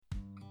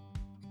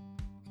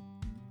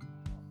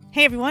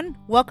Hey everyone,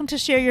 welcome to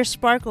Share Your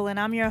Sparkle, and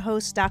I'm your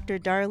host, Dr.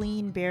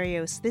 Darlene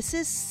Barrios. This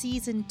is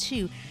Season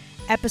 2,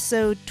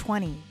 Episode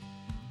 20,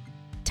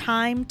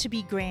 Time to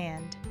be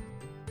Grand.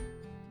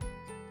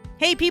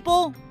 Hey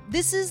people,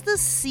 this is the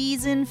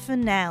season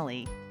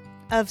finale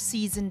of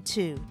Season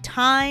 2,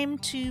 Time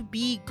to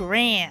be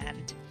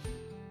Grand.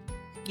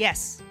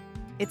 Yes,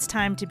 it's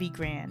time to be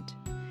grand.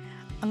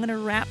 I'm going to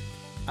wrap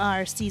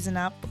our season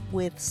up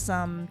with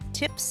some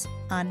tips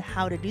on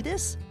how to do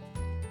this.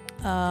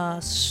 A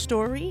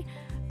story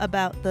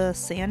about the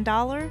sand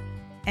dollar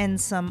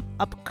and some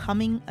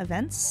upcoming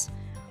events.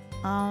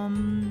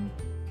 And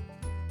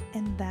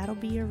that'll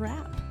be a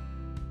wrap.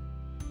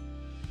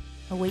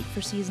 I'll wait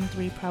for season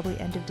 3, probably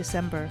end of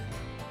December,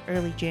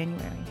 early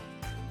January.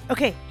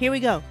 Okay, here we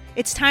go.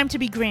 It's time to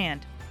be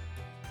grand.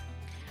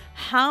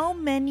 How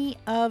many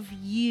of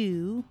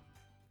you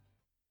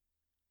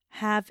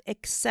have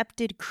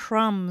accepted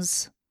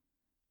crumbs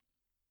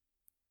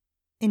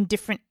in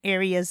different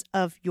areas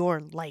of your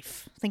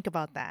life? Think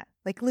about that.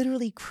 Like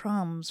literally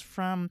crumbs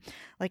from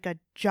like a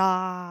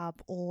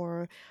job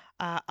or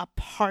a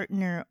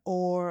partner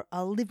or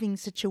a living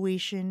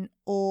situation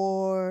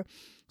or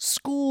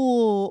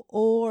school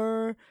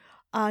or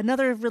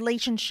another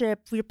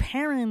relationship, your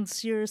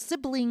parents, your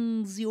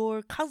siblings,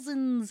 your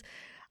cousins.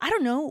 I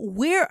don't know.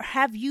 Where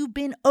have you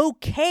been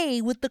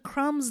okay with the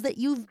crumbs that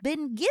you've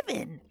been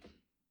given?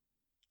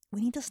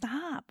 We need to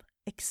stop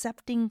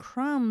accepting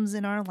crumbs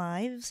in our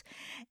lives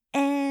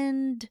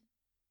and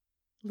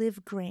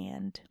live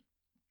grand.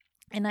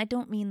 And I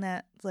don't mean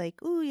that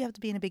like, ooh, you have to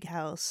be in a big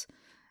house.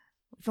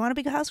 If you want a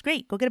big house,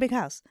 great, go get a big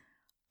house.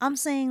 I'm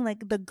saying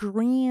like the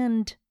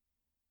grandness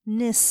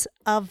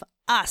of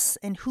us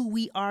and who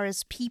we are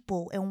as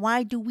people, and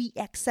why do we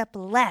accept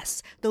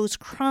less those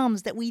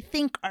crumbs that we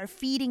think are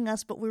feeding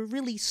us, but we're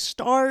really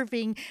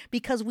starving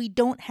because we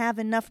don't have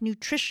enough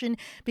nutrition,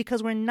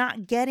 because we're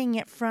not getting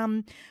it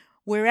from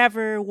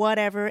wherever,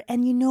 whatever.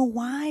 And you know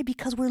why?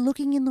 Because we're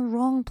looking in the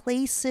wrong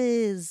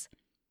places.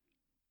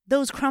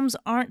 Those crumbs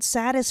aren't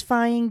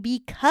satisfying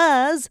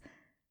because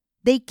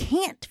they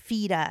can't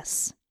feed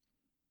us.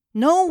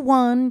 No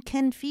one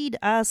can feed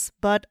us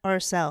but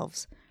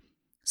ourselves.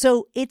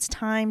 So it's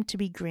time to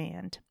be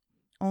grand.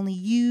 Only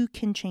you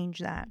can change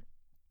that.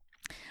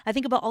 I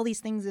think about all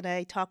these things that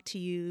I talked to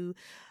you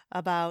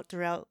about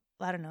throughout,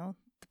 I don't know,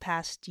 the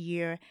past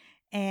year.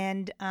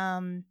 And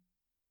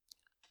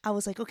I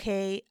was like,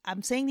 okay,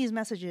 I'm saying these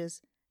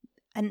messages,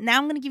 and now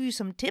I'm going to give you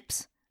some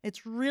tips.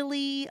 It's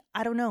really,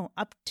 I don't know,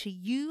 up to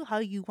you how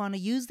you want to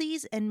use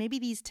these, and maybe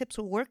these tips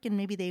will work and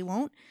maybe they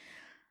won't.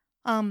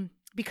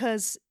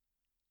 Because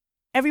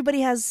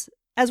everybody has,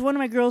 as one of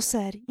my girls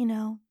said, you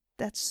know,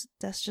 that's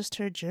just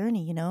her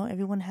journey, you know,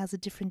 everyone has a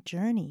different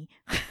journey.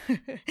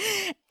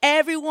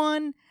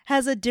 Everyone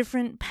has a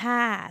different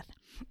path.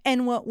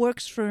 And what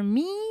works for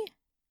me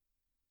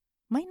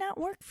might not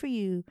work for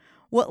you.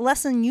 What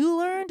lesson you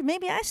learned,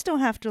 maybe I still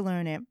have to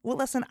learn it. What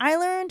lesson I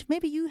learned,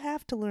 maybe you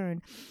have to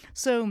learn.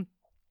 So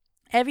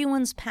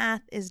everyone's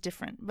path is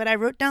different. But I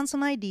wrote down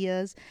some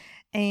ideas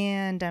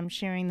and I'm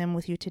sharing them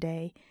with you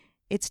today.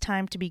 It's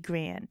time to be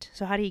grand.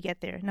 So how do you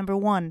get there? Number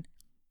 1,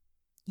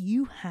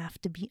 you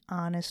have to be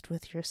honest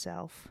with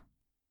yourself.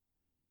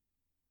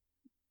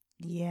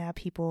 Yeah,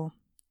 people.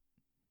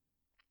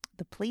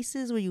 The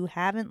places where you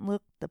haven't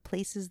looked, the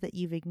places that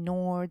you've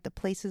ignored, the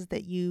places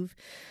that you've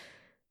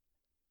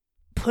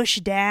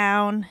pushed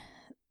down,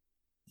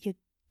 you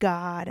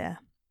gotta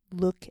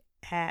look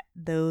at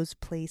those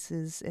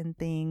places and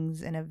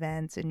things and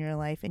events in your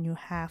life, and you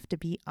have to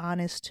be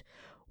honest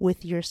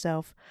with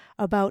yourself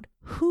about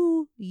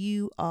who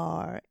you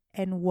are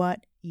and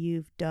what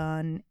you've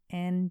done,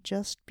 and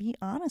just be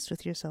honest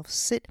with yourself.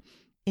 Sit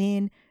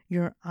in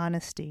your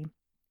honesty.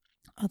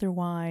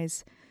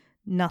 Otherwise,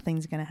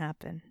 nothing's going to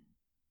happen.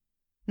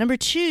 Number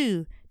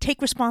 2,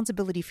 take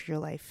responsibility for your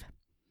life.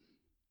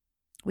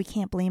 We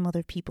can't blame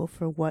other people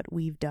for what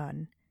we've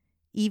done.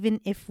 Even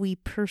if we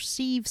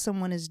perceive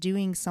someone as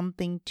doing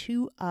something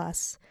to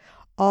us,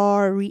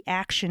 our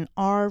reaction,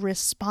 our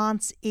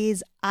response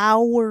is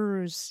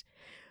ours.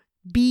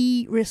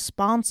 Be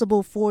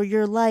responsible for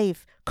your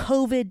life.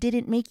 COVID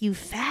didn't make you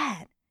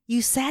fat.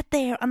 You sat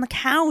there on the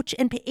couch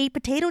and ate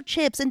potato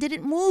chips and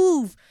didn't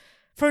move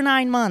for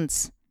 9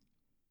 months.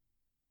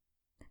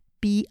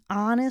 Be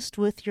honest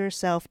with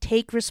yourself.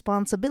 Take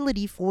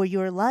responsibility for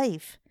your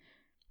life.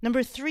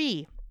 Number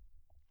 3,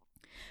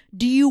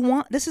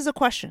 this is a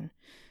question.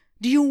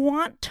 Do you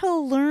want to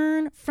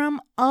learn from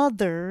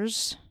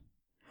others,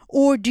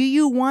 or do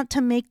you want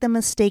to make the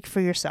mistake for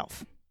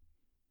yourself?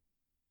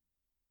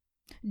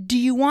 Do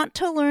you want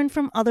to learn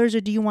from others,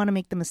 or do you want to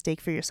make the mistake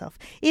for yourself?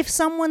 If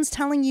someone's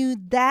telling you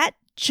that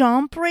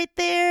jump right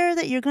there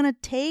that you're going to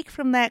take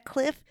from that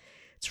cliff,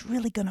 it's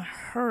really going to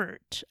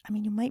hurt. I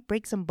mean, you might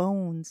break some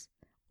bones.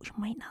 You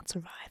might not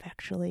survive,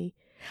 actually.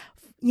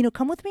 You know,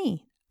 come with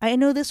me. I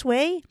know this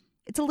way.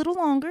 It's a little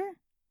longer,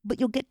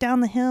 but you'll get down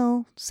the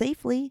hill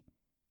safely.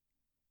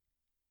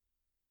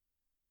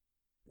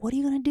 what are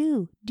you going to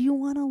do? Do you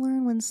want to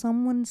learn when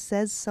someone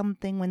says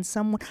something,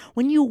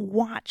 when you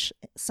watch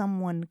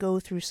someone go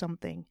through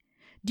something?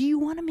 Do you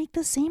want to make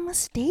the same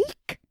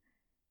mistake?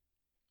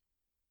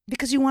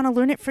 Because you want to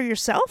learn it for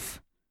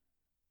yourself?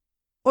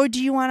 Or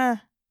do you want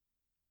to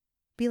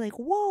be like,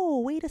 whoa,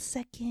 wait a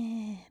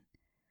second.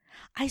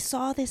 I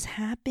saw this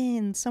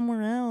happen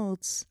somewhere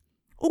else.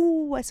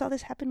 Oh, I saw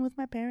this happen with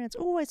my parents.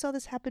 Oh, I saw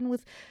this happen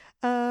with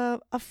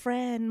a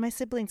friend, my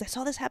siblings. I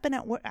saw this happen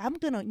at work.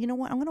 You know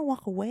what? I'm going to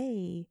walk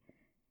away.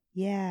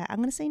 Yeah, I'm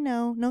going to say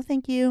no. No,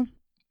 thank you.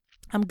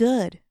 I'm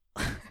good.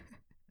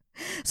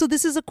 So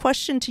this is a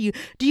question to you.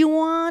 Do you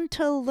want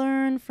to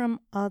learn from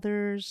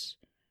others,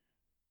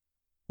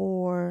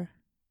 or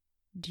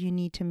do you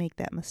need to make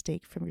that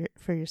mistake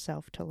for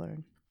yourself to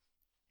learn?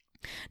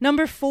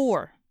 Number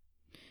 4.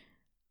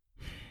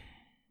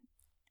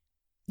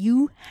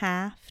 You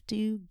have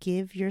to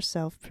give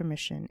yourself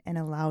permission and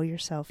allow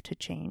yourself to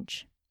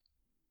change.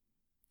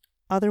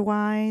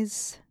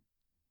 Otherwise,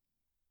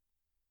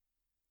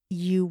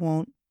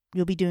 you'll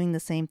be doing the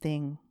same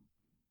thing.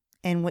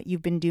 And what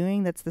you've been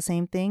doing that's the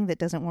same thing that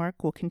doesn't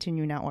work will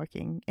continue not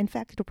working. In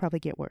fact, it'll probably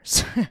get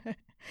worse.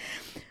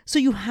 So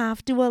you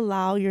have to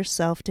allow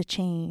yourself to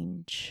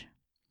change.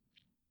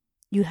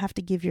 You have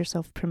to give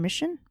yourself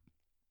permission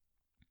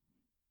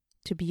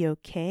to be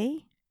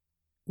okay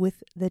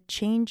with the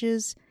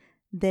changes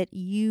that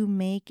you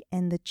make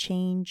and the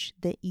change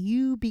that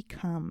you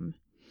become.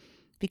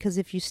 Because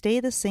if you stay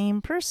the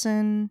same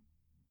person,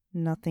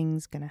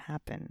 nothing's going to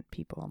happen,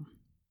 people.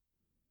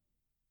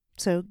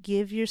 So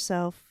give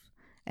yourself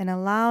and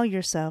allow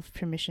yourself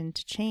permission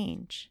to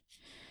change.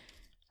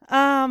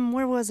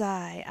 Where was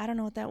I? I don't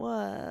know what that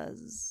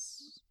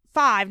was.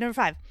 Number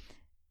 5.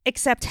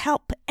 Accept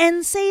help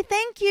and say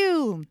thank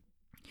you.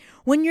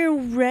 When you're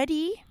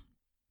ready,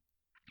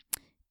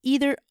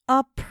 either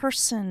a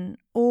person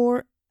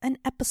or an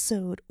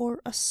episode or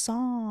a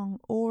song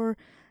or,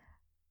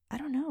 I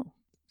don't know,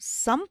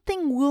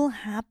 something will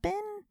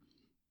happen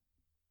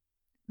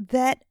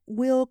that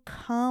will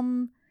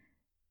come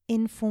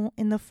in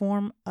the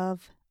form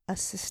of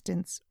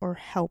assistance or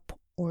help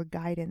or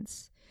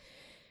guidance.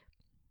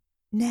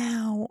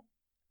 Now,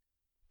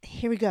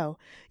 here we go.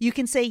 You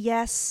can say,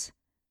 yes,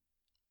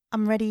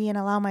 I'm ready, and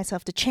allow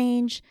myself to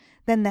change.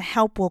 Then the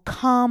help will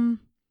come.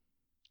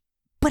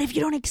 But if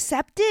you don't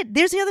accept it,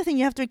 there's the other thing.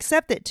 You have to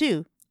accept it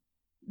too.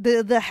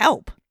 The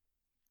help.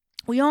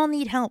 We all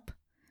need help.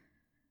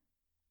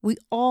 We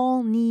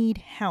all need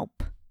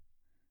help.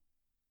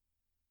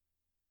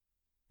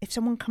 If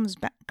someone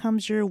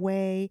comes your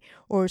way,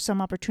 or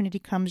some opportunity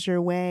comes your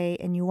way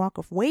and you walk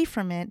away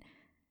from it,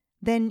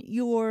 then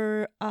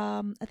you're,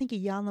 I think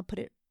Iyanla put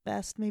it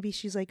best. Maybe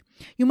she's like,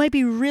 you might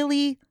be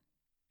really,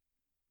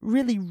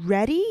 really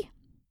ready,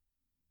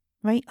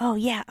 right? Oh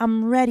yeah,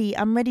 I'm ready.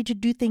 I'm ready to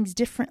do things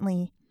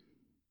differently.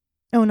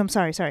 Oh, no, I'm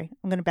sorry.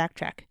 I'm going to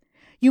backtrack.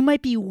 You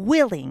might be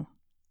willing.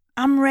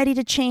 I'm ready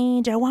to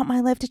change. I want my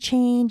life to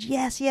change.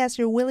 Yes,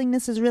 your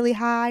willingness is really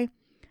high.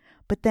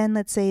 But then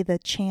let's say the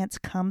chance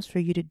comes for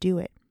you to do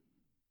it.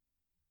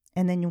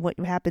 And then what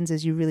happens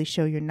is you really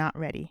show you're not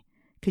ready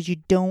because you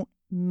don't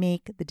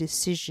make the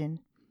decision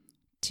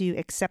to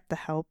accept the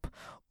help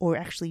or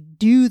actually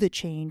do the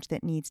change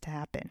that needs to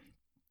happen.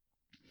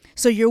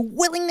 So your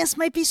willingness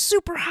might be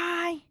super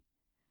high,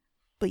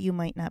 but you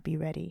might not be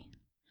ready.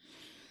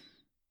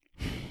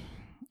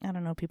 I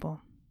don't know,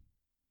 people.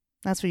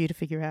 That's for you to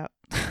figure out.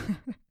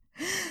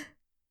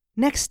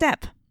 Next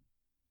step.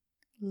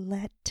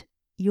 Let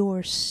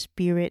your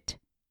spirit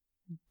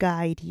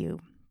guide you.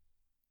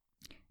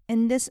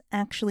 And this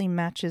actually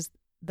matches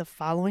the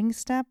following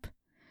step.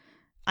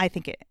 I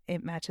think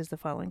it matches the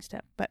following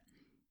step. But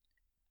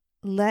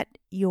let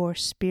your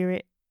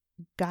spirit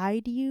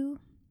guide you.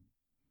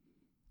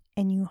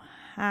 And you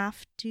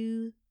have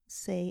to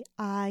say,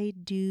 I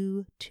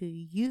do to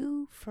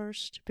you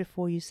first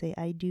before you say,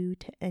 I do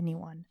to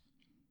anyone.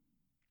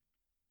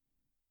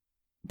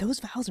 Those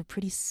vows are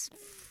pretty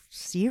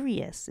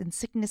serious. In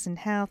sickness and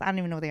health, I don't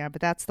even know what they are,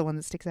 but that's the one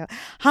that sticks out.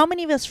 How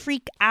many of us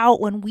freak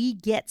out when we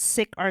get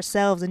sick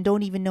ourselves and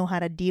don't even know how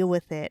to deal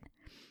with it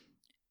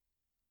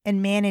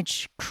and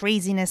manage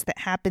craziness that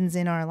happens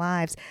in our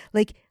lives?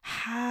 Like,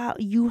 how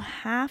you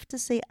have to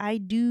say, I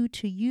do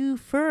to you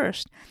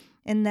first.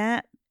 And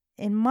that,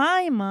 in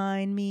my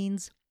mind,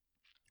 means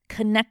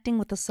connecting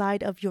with a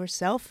side of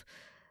yourself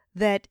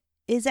that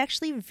is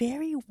actually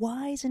very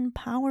wise and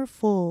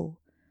powerful,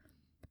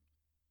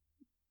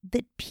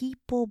 that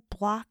people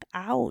block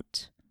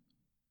out.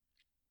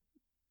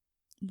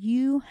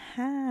 You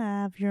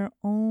have your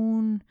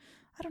own,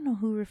 I don't know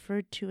who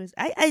referred to as,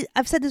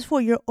 I've said this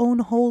before, your own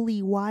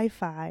holy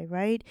Wi-Fi,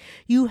 right?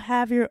 You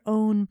have your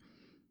own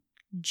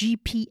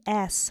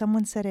GPS.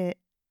 Someone said it,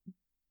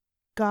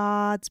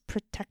 God's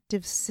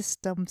protective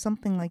system,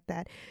 something like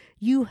that.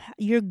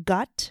 Your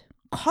gut,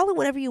 call it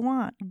whatever you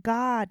want.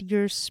 God,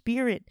 your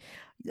spirit,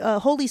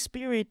 Holy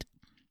Spirit,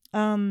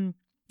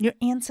 your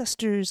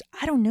ancestors,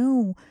 I don't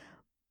know.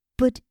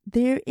 But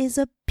there is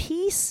a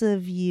piece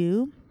of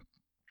you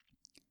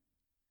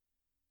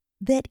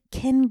that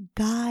can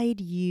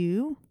guide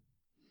you,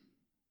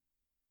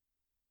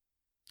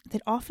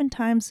 that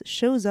oftentimes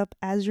shows up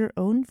as your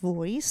own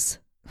voice,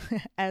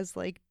 as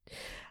like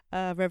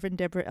Reverend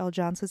Deborah L.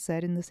 Johnson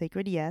said in The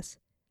Sacred Yes.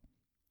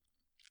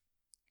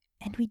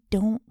 And we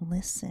don't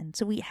listen.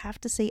 So we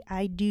have to say,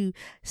 I do.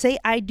 Say,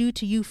 I do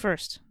to you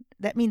first.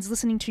 That means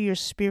listening to your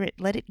spirit.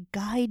 Let it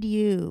guide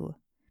you.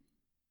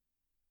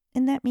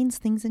 And that means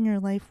things in your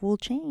life will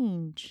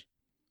change.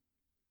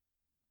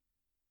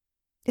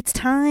 It's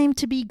time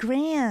to be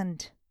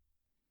grand.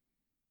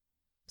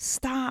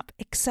 Stop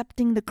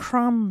accepting the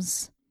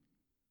crumbs.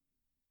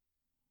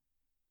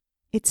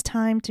 It's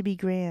time to be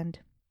grand.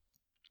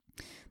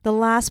 The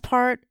last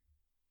part,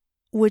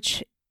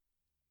 which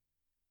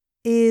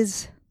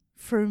is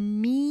for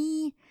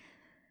me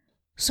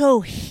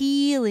so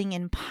healing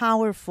and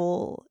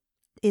powerful,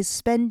 is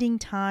spending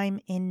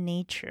time in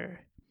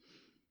nature.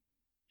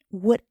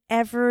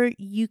 Whatever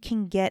you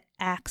can get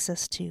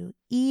access to,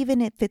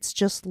 even if it's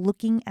just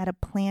looking at a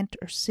plant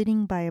or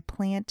sitting by a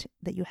plant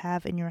that you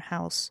have in your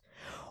house,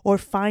 or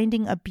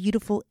finding a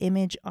beautiful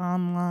image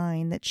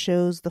online that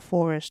shows the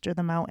forest or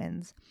the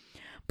mountains.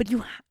 But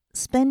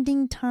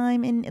spending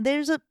time in,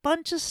 there's a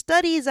bunch of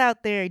studies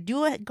out there.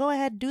 Go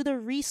ahead, do the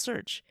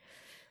research.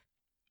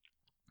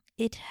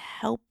 It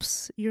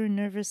helps your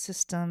nervous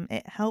system.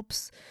 It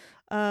helps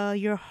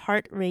your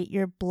heart rate,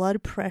 your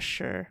blood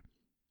pressure.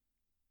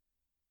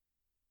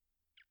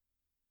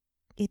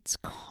 It's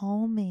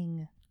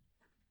calming.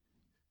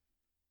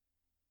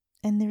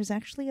 And there's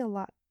actually a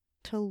lot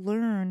to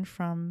learn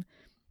from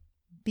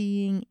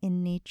being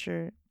in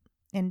nature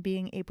and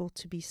being able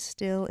to be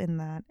still in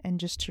that and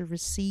just to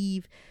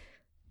receive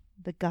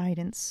the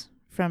guidance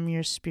from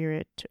your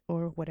spirit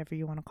or whatever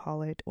you want to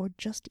call it, or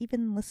just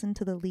even listen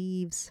to the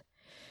leaves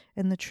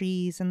and the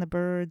trees and the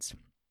birds.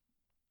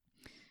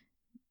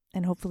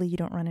 And hopefully you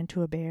don't run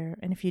into a bear.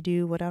 And if you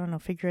do, I don't know,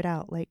 figure it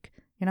out. Like,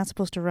 you're not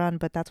supposed to run,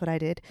 but that's what I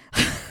did.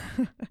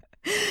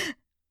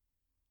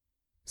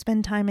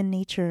 Spend time in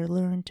nature.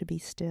 Learn to be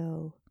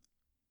still.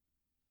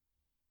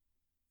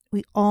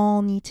 We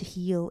all need to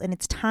heal, and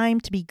it's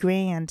time to be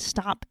grand.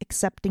 Stop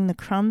accepting the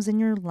crumbs in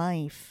your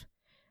life.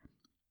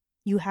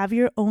 You have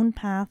your own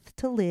path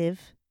to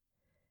live.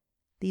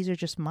 These are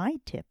just my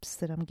tips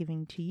that I'm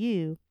giving to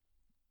you.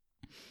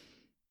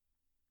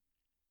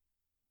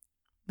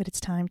 But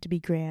it's time to be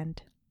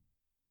grand.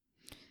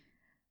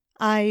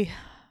 I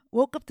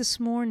woke up this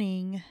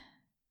morning,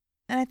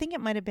 and I think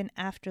it might have been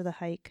after the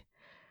hike.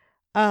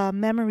 A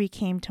memory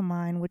came to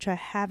mind, which I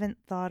haven't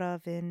thought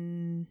of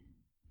in,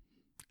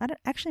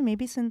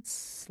 maybe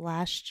since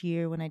last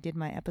year when I did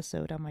my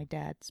episode on my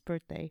dad's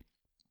birthday.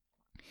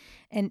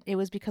 And it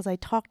was because I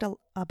talked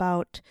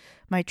about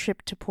my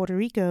trip to Puerto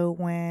Rico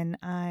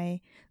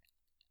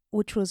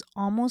which was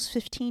almost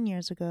 15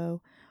 years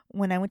ago,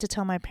 when I went to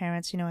tell my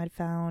parents, I'd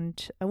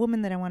found a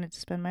woman that I wanted to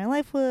spend my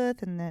life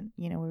with, and that,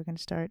 we were going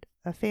to start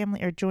a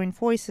family or join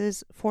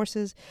forces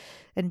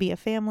and be a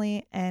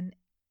family. And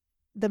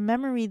the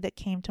memory that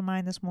came to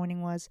mind this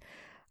morning was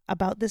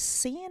about this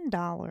sand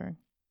dollar.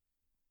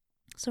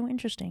 So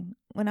interesting.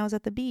 When I was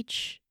at the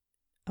beach,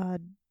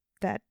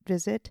 that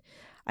visit,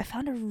 I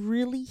found a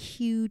really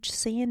huge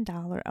sand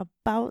dollar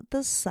about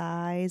the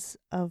size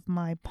of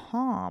my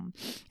palm.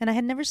 And I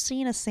had never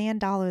seen a sand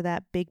dollar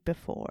that big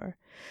before.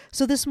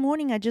 So this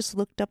morning I just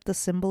looked up the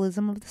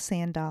symbolism of the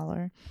sand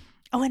dollar.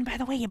 Oh, and by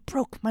the way, it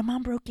broke. My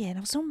mom broke it. I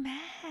was so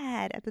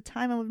mad at the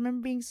time. I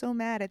remember being so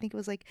mad. I think it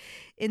was like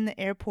in the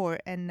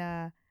airport,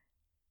 and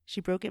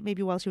she broke it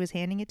maybe while she was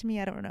handing it to me.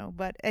 I don't know.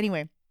 But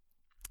anyway,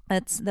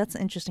 that's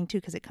interesting too,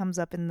 because it comes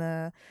up in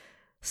the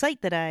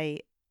site that I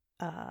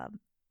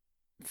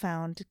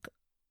found,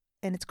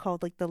 and it's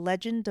called like The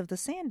Legend of the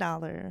Sand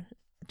Dollar,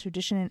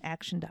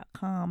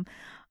 traditioninaction.com.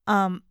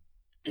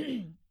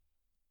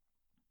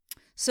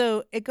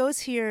 So it goes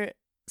here,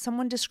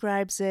 someone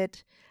describes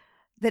it,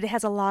 that it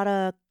has a lot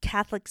of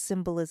Catholic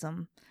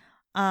symbolism.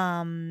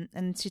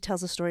 And she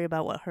tells a story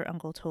about what her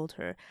uncle told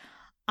her.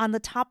 On the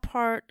top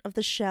part of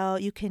the shell,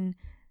 you can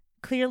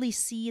clearly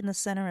see in the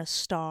center a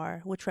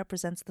star, which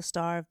represents the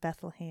Star of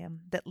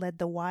Bethlehem that led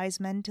the wise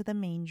men to the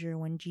manger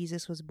when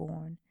Jesus was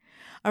born.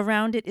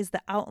 Around it is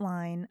the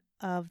outline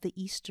of the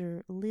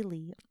Easter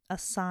lily, a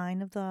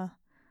sign of the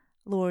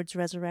Lord's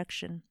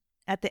resurrection.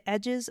 At the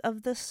edges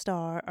of the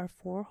star are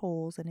 4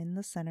 holes, and in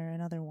the center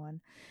another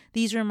one.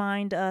 These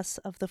remind us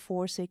of the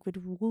 4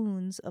 sacred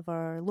wounds of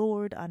our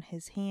Lord on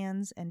his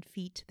hands and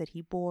feet that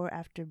he bore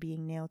after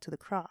being nailed to the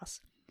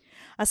cross.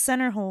 A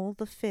center hole,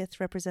 the 5th,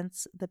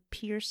 represents the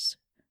pierce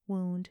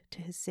wound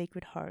to his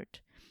sacred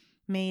heart,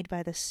 made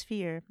by the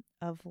sphere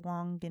of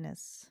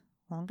Longinus.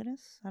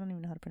 Longinus? I don't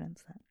even know how to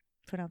pronounce that.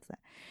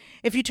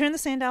 If you turn the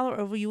sand dollar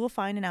over, you will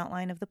find an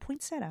outline of the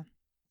poinsettia,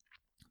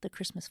 the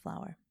Christmas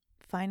flower.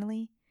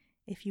 Finally,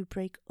 if you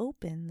break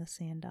open the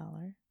sand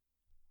dollar,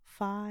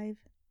 5,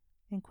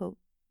 end quote,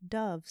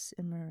 doves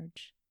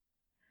emerge,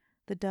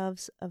 the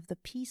doves of the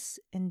peace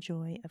and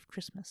joy of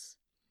Christmas.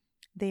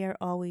 There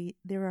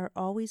are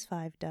always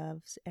 5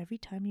 doves every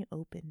time you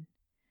open.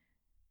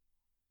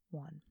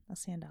 one, a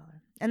sand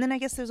dollar. And then I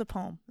guess there's a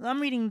poem.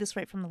 I'm reading this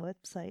right from the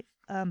website.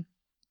 And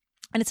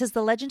it says,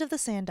 "The legend of the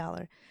sand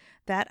dollar,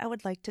 that I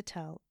would like to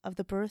tell, of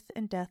the birth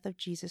and death of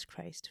Jesus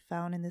Christ,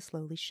 found in this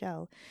lowly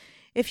shell.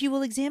 If you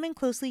will examine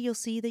closely, you'll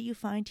see that you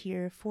find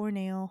here 4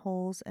 nail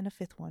holes and a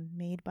 5th one,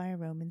 made by a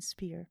Roman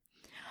spear.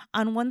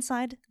 On one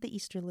side, the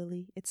Easter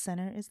lily, its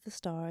center is the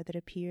star that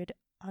appeared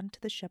unto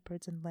the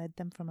shepherds and led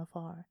them from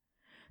afar.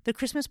 The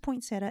Christmas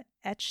poinsettia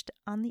etched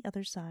on the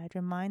other side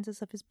reminds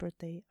us of his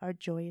birthday, our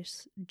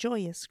joyous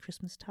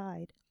Christmas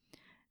tide.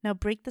 Now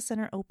break the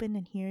center open,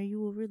 and here you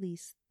will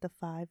release the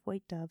 5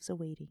 white doves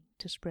awaiting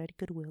to spread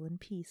goodwill and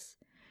peace.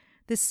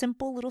 This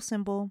simple little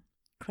symbol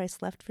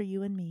Christ left for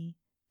you and me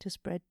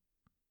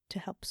to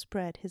help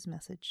spread his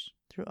message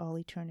through all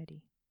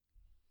eternity."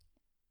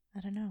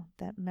 I don't know,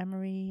 that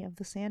memory of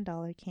the sand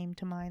dollar came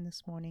to mind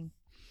this morning.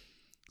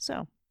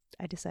 So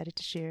I decided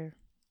to share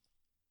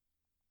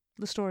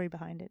the story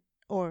behind it,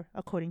 or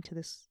according to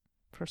this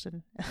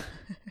person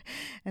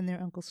and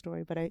their uncle's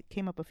story, but it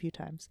came up a few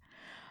times.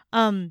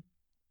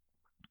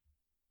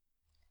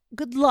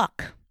 Good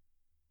luck.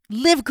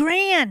 Live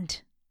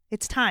grand.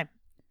 It's time.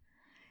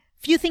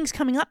 Few things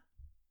coming up.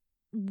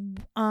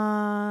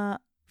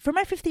 For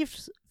my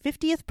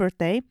 50th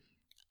birthday,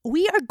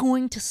 we are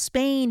going to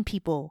Spain,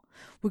 people.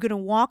 We're going to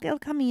walk El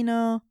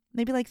Camino,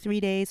 maybe like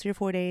 3 days, 3 or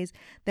 4 days.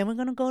 Then we're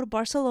going to go to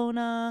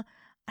Barcelona.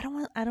 I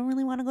don't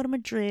really want to go to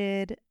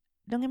Madrid.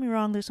 Don't get me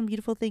wrong, there's some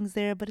beautiful things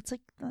there, but it's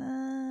like,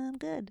 I'm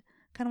good.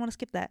 Kind of want to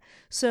skip that.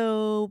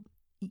 So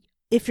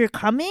if you're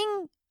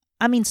coming,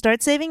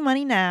 start saving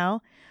money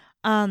now.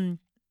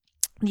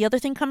 The other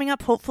thing coming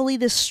up, hopefully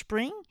this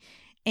spring,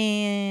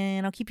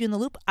 and I'll keep you in the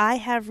loop, I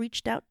have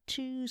reached out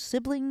to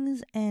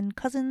siblings and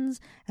cousins.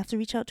 I have to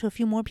reach out to a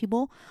few more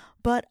people,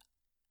 but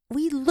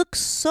we look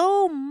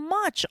so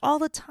much all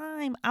the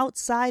time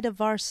outside of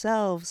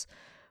ourselves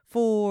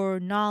for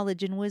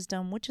knowledge and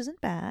wisdom, which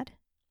isn't bad,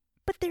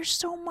 but there's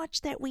so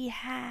much that we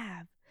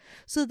have.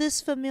 So this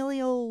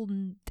familial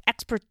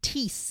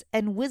expertise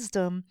and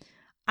wisdom,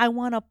 I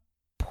want to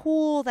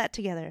pull that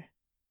together.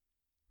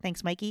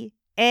 Thanks, Mikey.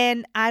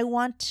 And I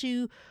want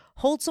to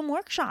hold some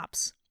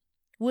workshops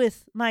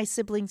with my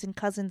siblings and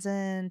cousins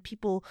and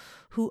people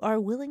who are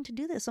willing to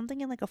do this.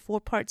 Something in like a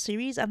 4-part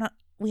series.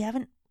 We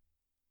haven't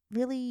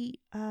really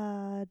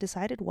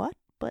decided what,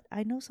 but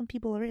I know some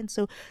people are in.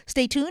 So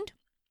stay tuned.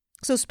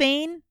 So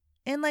Spain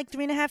in like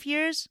 3.5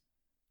 years.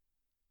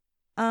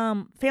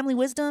 Family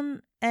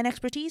wisdom and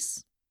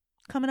expertise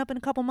coming up in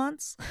a couple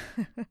months.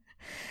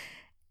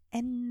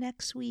 And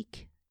next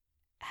week,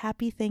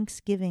 happy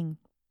Thanksgiving.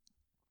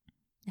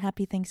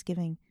 Happy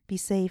Thanksgiving. Be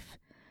safe.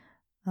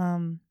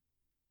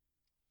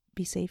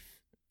 Be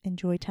safe.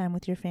 Enjoy time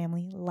with your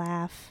family.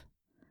 Laugh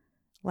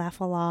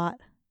a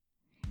lot.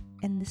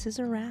 And this is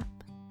a wrap.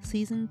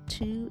 Season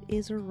 2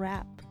 is a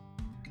wrap.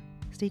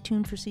 Stay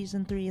tuned for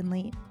season 3 in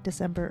late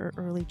December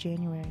or early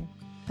January.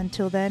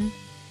 Until then,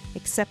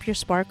 accept your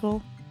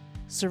sparkle,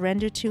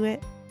 surrender to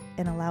it,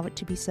 and allow it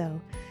to be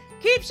so.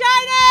 Keep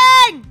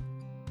shining!